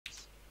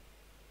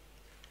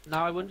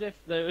Now I wonder if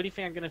the only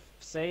thing I'm gonna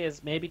say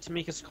is maybe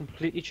TomikuS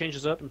completely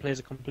changes up and plays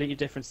a completely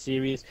different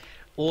series,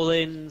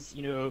 all-ins,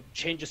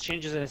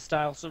 changes his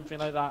style, something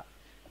like that.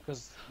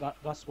 Because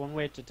that's one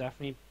way to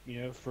definitely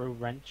throw a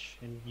wrench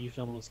in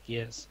uThermal's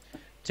gears,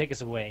 take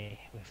us away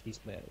with these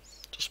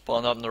players. Just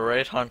spawn up in the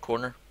right hand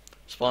corner.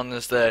 Spawn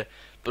is the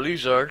blue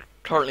Zerg,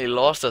 currently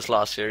lost this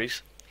last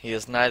series. He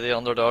is now the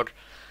underdog.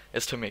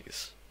 It's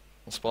TomikuS.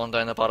 And spawn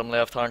down the bottom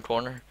left hand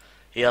corner.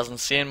 He has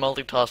insane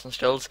multitasking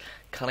skills.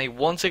 Can he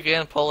once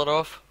again pull it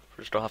off?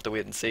 We're just gonna have to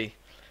wait and see.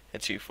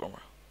 It's uThermal.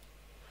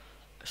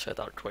 I said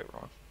that quite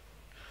wrong.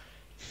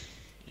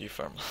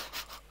 uThermal.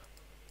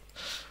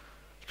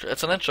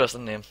 It's an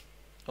interesting name,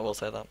 I will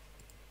say that.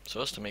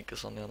 So is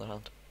TomikuS on the other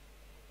hand.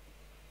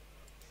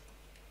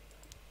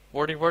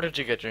 Wardy, where did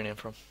you get your name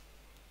from?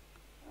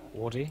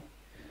 Wardy?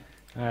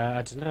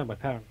 I don't know, my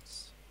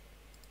parents.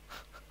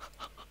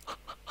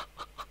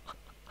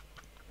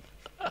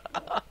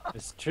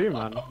 It's true,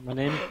 man.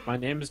 My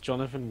name is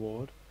Jonathan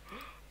Ward,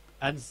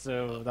 and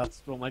so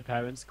that's what my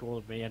parents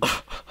called me. And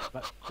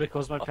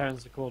because my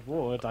parents are called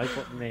Ward, I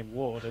got the name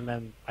Ward, and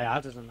then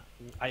I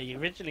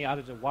originally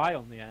added a Y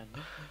on the end.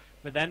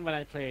 But then when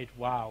I played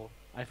WoW,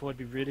 I thought it'd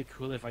be really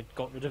cool if I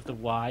got rid of the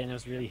Y and it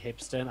was really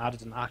hipster and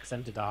added an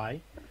accented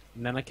I,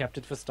 and then I kept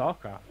it for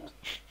StarCraft.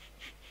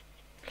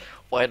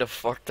 Why the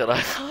fuck did I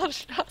add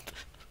that?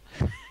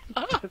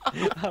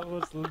 That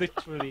was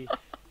literally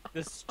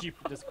the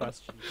stupidest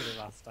question you could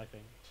have asked, I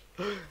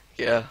think.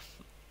 Yeah,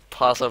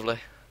 possibly.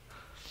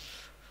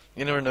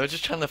 You never know,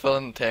 just trying to fill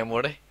in the time,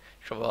 Woody.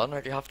 Come on,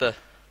 like you have to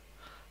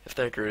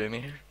agree with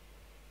me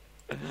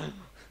here.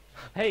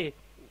 Hey,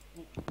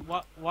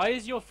 why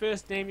is your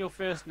first name your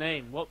first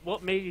name?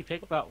 What made you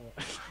pick that one?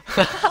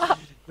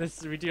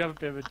 We do have a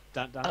bit of a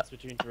dance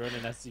between Drone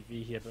and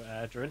SCV here,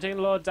 but Drone taking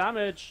a lot of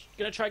damage.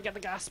 Gonna try and get the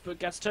gas, but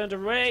gets turned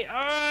away.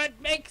 Oh, it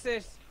makes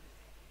it!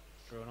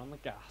 Drone on the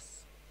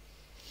gas.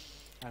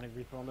 And a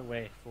Reaper on the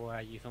way for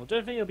uThermal.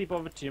 Don't think he'll be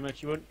bothered too much.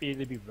 He won't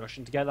really be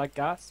rushing to get that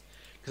gas,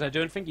 because I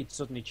don't think he'd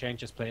suddenly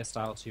change his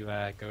playstyle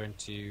to go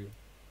into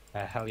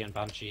Hellion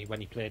Banshee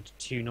when he played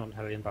 2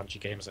 non-Hellion Banshee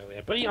games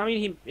earlier. But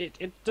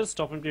it does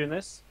stop him doing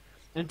this,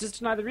 and it does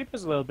deny the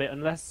Reapers a little bit,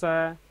 unless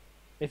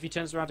if he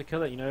turns around to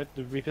kill it,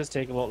 the Reapers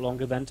take a lot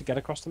longer then to get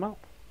across the map.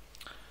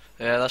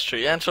 Yeah, that's true.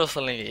 Yeah,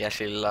 interestingly, he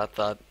actually let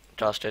that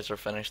gas chaser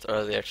finish,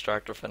 or the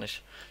extractor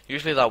finish.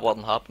 Usually that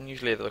wouldn't happen,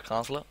 usually they would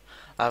cancel it.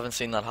 I haven't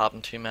seen that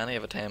happen too many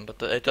of a time,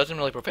 but it doesn't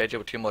really provide you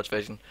with too much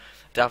vision.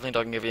 Definitely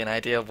doesn't give you an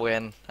idea of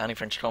when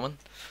anything's coming.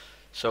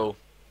 So,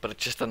 but it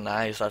just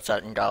denies that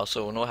second gas,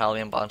 so no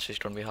Hellion Banshee's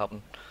going to be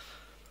happening.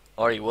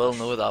 Or you will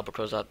know that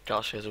because that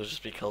gas chaser would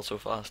just be killed so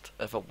fast,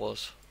 if it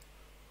was.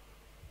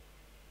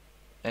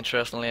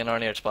 Interestingly, in our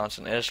new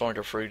expansion, it is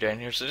longer through down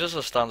here, so just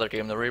a standard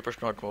game. The Reaper's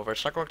going to come over.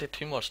 It's not going to do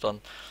too much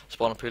done.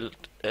 Spawning pool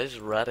is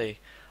ready,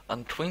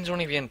 and Queen's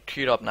only being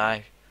queued up now,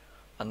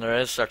 and there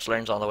is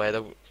searchlings on the way.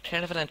 They're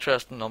kind of an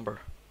interesting number.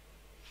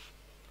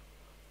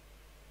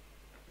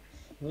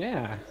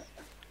 Yeah.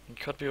 You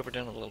could be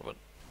overdoing it a little bit.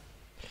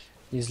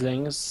 These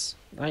lings,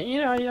 I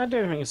don't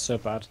think it's so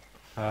bad.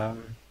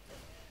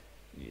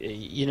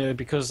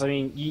 Because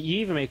you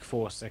even make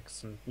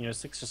 4-6, and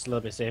 6 just a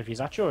little bit safe.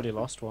 He's actually already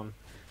lost one.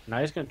 Now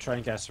he's going to try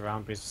and get us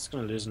around, but he's just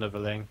going to lose another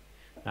ling.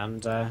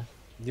 And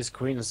this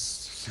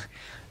queen's...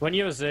 when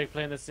you're a Zerg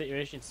playing this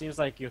situation, it seems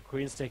like your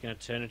queen's taking an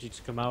eternity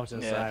to come out,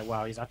 and Yeah.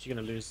 wow, he's actually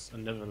going to lose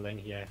another ling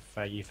here if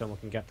uThermal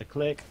can get the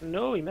click.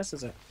 No, he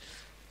misses it.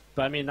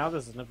 But now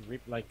there's another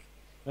that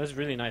was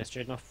really nice,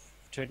 trading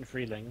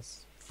 3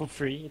 lings for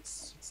free.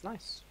 It's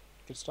nice.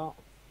 Good start.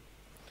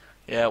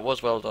 Yeah, it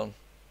was well done.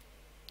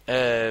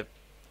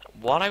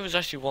 What I was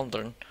actually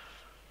wondering,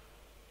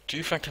 do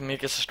you think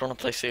TomikuS is going to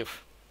play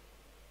safe?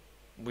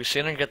 We've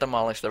seen him get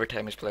demolished every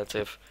time he's played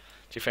safe.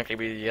 Do you think he'll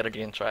be yet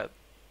again try it?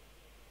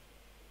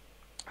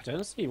 I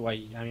don't see why.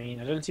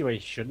 I don't see why he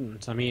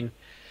shouldn't. The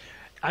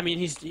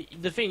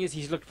thing is,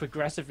 he's looked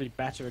progressively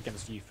better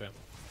against uThermal.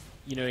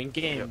 In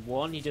game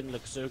 1, he didn't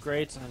look so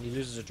great, and he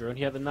loses a drone.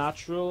 He had the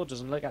natural,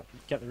 doesn't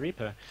get the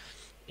Reaper.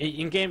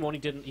 In game 1,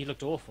 he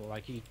looked awful.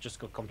 Like he just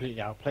got completely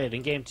outplayed.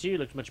 In game 2, he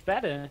looked much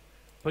better,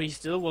 but he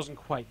still wasn't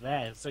quite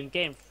there. So in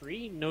game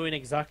 3, knowing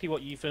exactly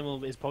what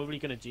uThermal is probably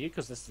going to do,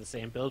 because this is the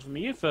same build from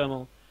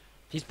uThermal,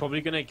 he's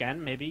probably going to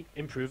again maybe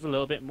improve a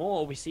little bit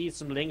more. We see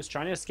some lings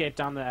trying to escape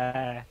down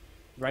the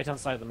right-hand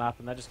side of the map,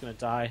 and they're just going to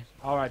die.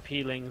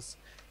 RIP lings,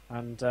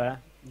 and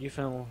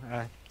uThermal.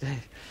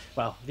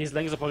 Well, these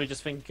lings are probably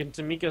just thinking,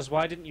 TomikuS,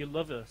 why didn't you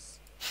love us?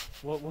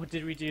 What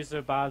did we do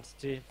so bad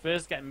to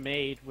first get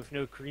made with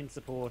no Korean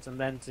support, and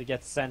then to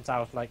get sent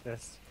out like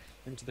this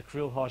into the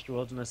cruel, harsh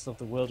wilderness of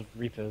the world of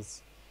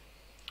Reapers?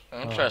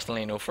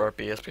 Interestingly, no for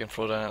base being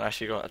thrown in, and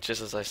actually got,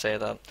 just as I say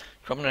that,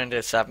 coming around to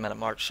the 7-minute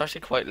mark, it's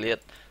actually quite late.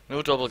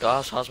 No double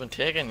gas has been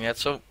taken yet,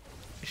 so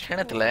he's kind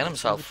of delaying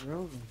himself.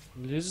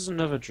 He loses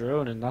another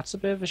drone, and that's a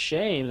bit of a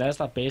shame. There's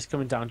that base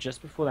coming down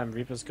just before them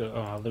Reapers go.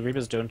 Oh, the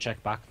Reapers don't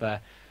check back there.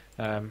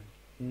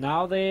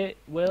 Now they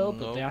will,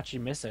 but they actually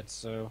miss it.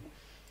 So,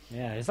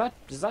 yeah, is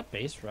that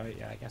base right?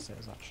 Yeah, I guess it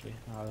is actually.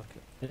 Oh, look.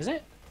 Is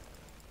it?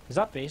 Is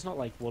that base not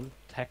like one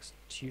text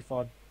too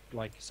far,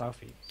 like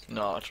southeast?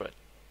 No, that's right.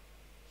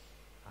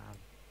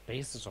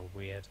 Bases are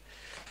weird.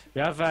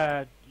 We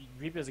have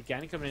Reapers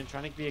again coming in,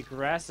 trying to be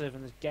aggressive,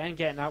 and again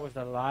getting out with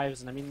their lives.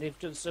 And I mean, they've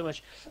done so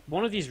much.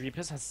 One of these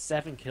Reapers has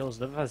 7 kills,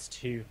 the other has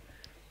 2.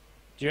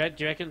 Do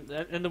you reckon?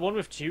 And the one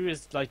with 2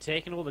 is like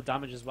taking all the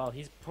damage as well.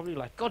 He's probably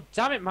like, God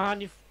damn it,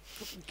 man, you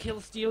fucking kill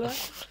stealer.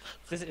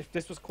 If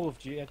this was Call of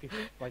Duty, I'd be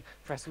like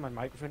pressing my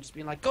microphone, just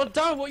being like, God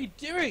damn, what are you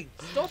doing?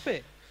 Stop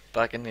it!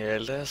 Back in the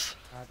old days.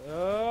 And,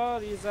 oh,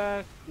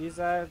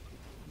 these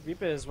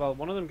Reapers. Well,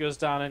 one of them goes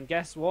down, and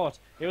guess what?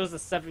 It was the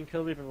 7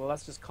 kill Reaper. Well,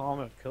 that's just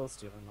karma of kill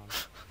stealing, man.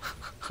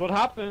 That's what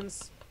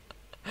happens.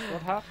 That's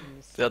what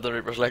happens. The other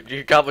Reaper's like,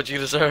 you got what you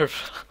deserve.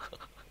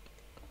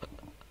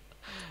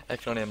 I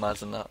can only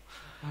imagine that.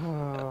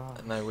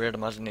 In my weird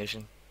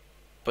imagination.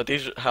 But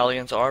these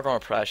Hellions are under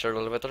pressure a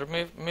little bit.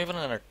 They're moving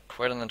in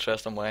quite an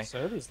interesting way.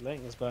 So these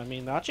Lings, but I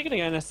mean, they're actually going to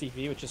get an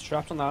SCV, which is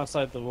trapped on the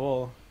outside of the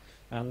wall.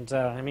 And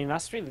I mean,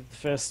 that's really the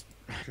first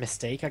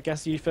mistake, I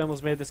guess,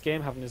 uThermal's made this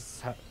game, having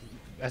his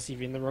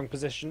SCV in the wrong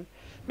position.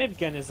 Maybe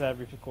again his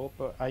Reaper Corp,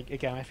 but I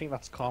think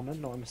that's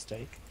common, not a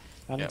mistake.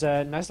 And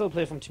nice little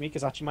play from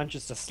TomikuS, actually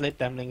manages to slit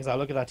them Lings out.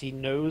 Look at that, he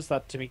knows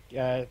that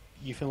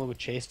uThermal would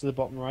chase to the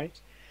bottom right.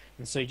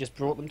 And so he just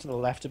brought them to the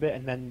left a bit,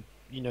 and then,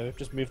 you know,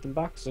 just moved them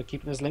back, so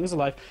keeping his Lings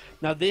alive.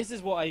 Now this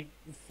is what I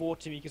thought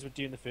TomikuS would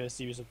do in the first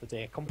series of the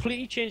day.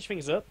 Completely change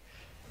things up,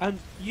 and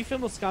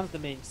uThermal scans the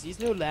main, sees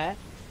no lair,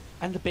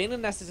 and the Baneling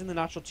nest is in the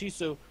natural too,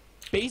 so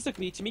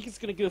basically TomikuS is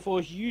going to go for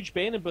a huge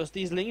Baneling bust.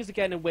 These Lings are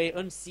getting away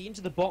unseen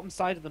to the bottom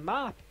side of the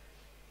map.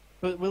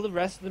 But will the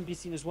rest of them be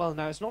seen as well?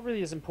 Now it's not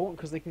really as important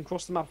because they can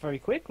cross the map very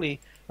quickly,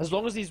 as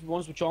long as these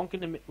ones which are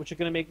going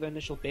to make the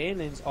initial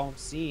Banelings aren't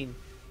seen.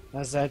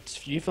 As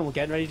uThermal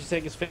getting ready to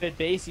take his 3rd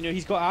base, you know,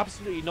 he's got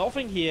absolutely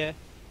nothing here.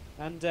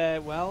 And,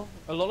 well,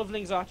 a lot of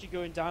Lings are actually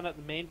going down at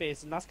the main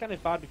base, and that's kind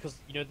of bad because,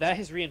 you know, they're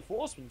his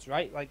reinforcements,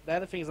 right? Like, they're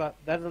the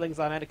Lings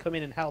that are meant to come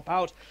in and help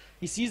out.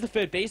 He sees the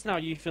 3rd base now,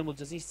 uThermal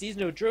does. He sees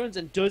no drones,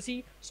 and does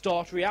he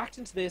start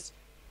reacting to this?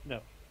 No.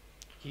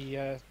 He,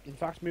 in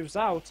fact, moves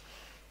out,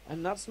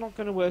 and that's not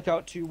going to work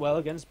out too well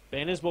against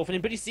Banner's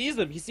Wolfing, but he sees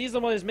them. He sees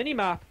them on his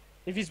mini-map.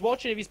 If he's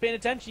watching, if he's paying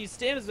attention, he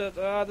stares at,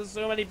 there's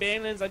so many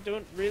Banelings, I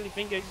don't really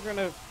think it's going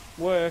to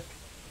work.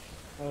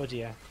 Oh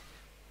dear.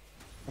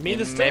 I mean,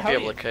 there's still may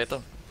be able to kite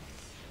them,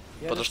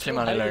 yeah, but there's too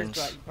many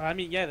Lings. But I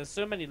mean, yeah, there's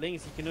so many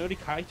Lings, he can only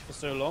kite for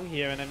so long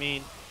here, and I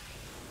mean,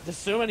 there's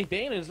so many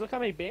Banelings, look how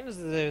many Banelings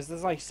there is,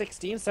 there's like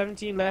 16,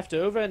 17 left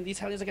over, and these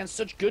Hellions are getting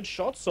such good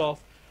shots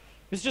off.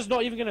 It's just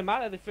not even going to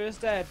matter. The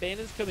first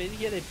Banelings come in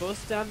here, they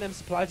bust down them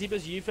supply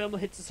depots, uThermal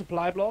hits the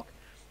supply block.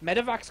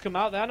 Medevacs come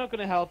out, they're not going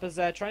to help as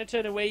they're trying to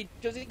turn away.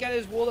 Does he get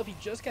his wall up? He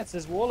just gets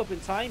his wall up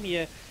in time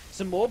here.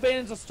 Some more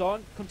Banelings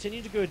are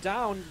continue to go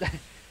down.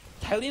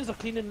 Hellions are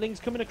cleaning Lings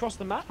coming across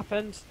the map,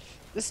 and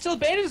there's still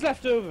Banelings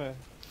left over.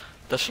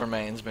 This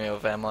reminds me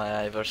of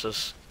MII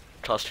versus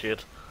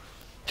Trusted.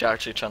 They're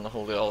actually trying to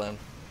hold it all in.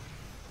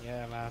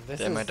 Yeah, man.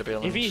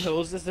 If he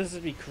holds this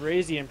would be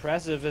crazy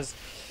impressive, as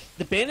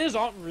the Banelings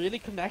aren't really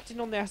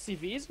connecting on the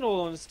SCVs, in all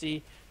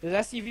honesty. The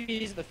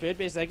SCVs at the 3rd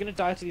base, they're going to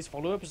die to these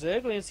follow-up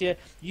Zerglings here.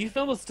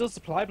 uThermal's still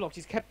supply blocked.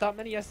 He's kept that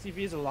many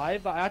SCVs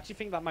alive, but I actually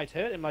think that might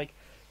hurt him. Like,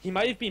 he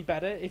might have been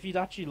better if he'd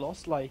actually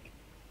lost, like,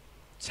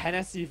 10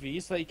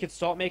 SCVs so that he could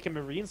start making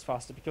Marines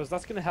faster, because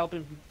that's going to help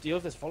him deal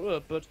with this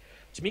follow-up. But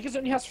TomikuS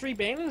only has 3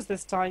 Banelings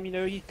this time, you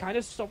know. He kind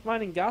of stopped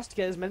mining gas to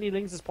get as many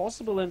Lings as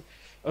possible, and...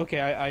 Okay,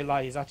 I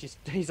lie. He's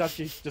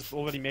actually just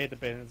already made the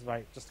Banelings,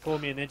 right. Just call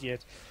me an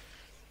idiot.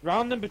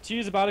 Round number 2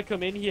 is about to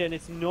come in here, and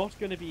it's not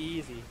going to be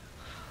easy.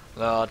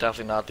 No,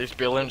 definitely not. These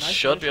Banelings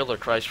should be able to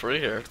crash free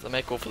here. They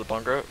might go for the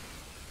bunker.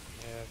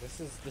 Yeah,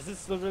 this is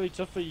still really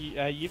tough for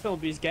uThermal,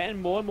 but he's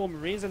getting more and more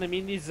Marines, and I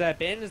mean these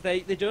Banelings,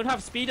 they don't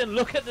have speed, and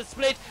look at the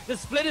split. The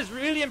split is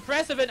really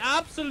impressive, and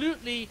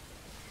absolutely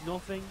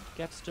nothing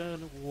gets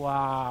done.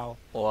 Wow.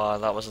 Wow,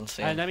 that was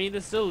insane. And I mean,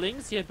 there's still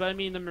Lings here, but I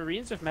mean, the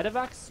Marines with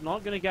Medevacs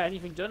not going to get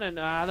anything done, and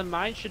the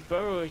mine should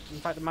burrow. In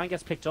fact, the mine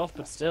gets picked off,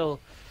 but still.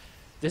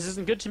 This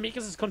isn't good. TomikuS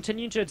is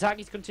continuing to attack,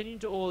 he's continuing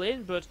to all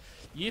in, but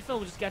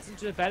uThermal just gets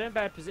into a better and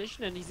better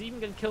position, and he's even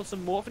going to kill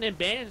some Morphin and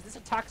Banelings. This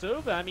attack's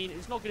over. I mean,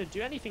 it's not going to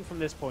do anything from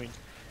this point.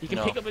 He can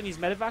pick up in these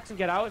Medevacs and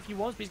get out if he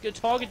wants, but he's going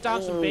to target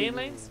down some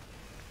Banelings.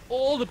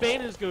 All the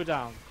Banelings go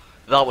down.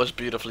 That was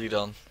beautifully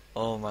done.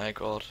 Oh my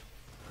god.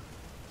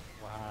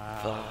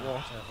 Wow, what a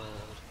hold.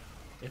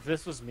 If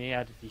this was me,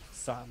 I'd be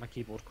sat at my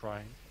keyboard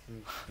crying.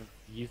 And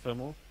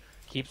uThermal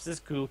keeps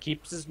his cool,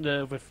 keeps his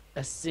nerve with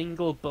a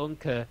single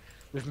bunker,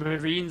 with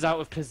Marines out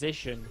of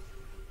position.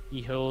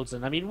 He holds,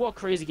 and I mean, what a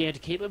crazy game to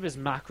keep up his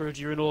macro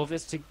during all of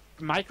this, to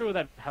micro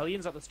that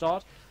Hellions at the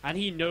start, and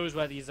he knows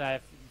where these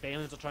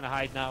Banelings are trying to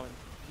hide now, and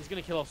he's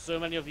going to kill off so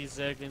many of these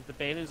Zerglings. The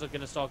Banelings are going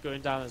to start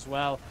going down as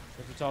well.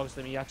 If he targets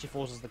them, he actually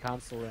forces the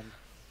cancel, and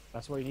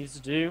that's what he needs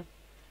to do.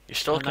 He's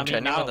still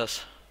continuing with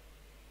this.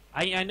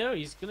 I know,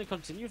 he's going to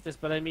continue with this,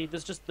 but I mean,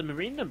 there's just the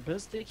Marine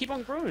numbers, they keep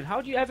on growing.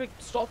 How do you ever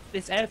stop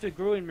this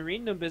ever-growing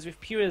Marine numbers with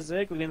pure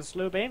Zergling and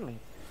slow Baneling?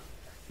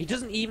 He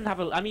doesn't even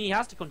have a... I mean, he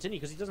has to continue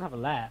because he doesn't have a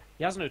lair.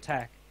 He has no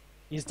tech.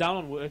 He's down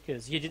on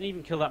workers. He didn't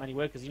even kill that many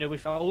workers. You know,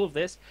 with all of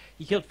this,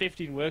 he killed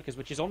 15 workers,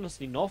 which is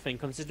honestly nothing,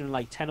 considering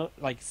like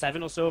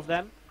 7 or so of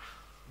them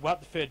were at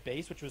the third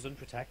base, which was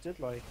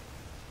unprotected. Like,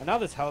 and now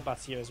there's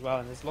Hellbats here as well.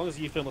 And as long as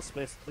uThermal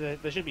splits,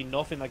 there should be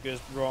nothing that goes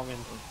wrong. And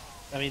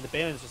I mean, the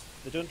Balins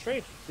they don't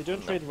trade. They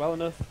don't trade well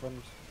enough.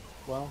 And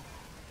well,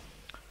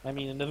 I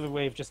mean, another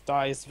wave just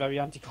dies very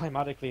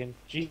anticlimactically, and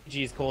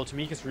GG's called.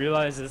 TomikuS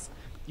realizes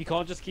you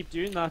can't just keep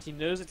doing that. He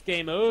knows it's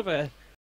game over.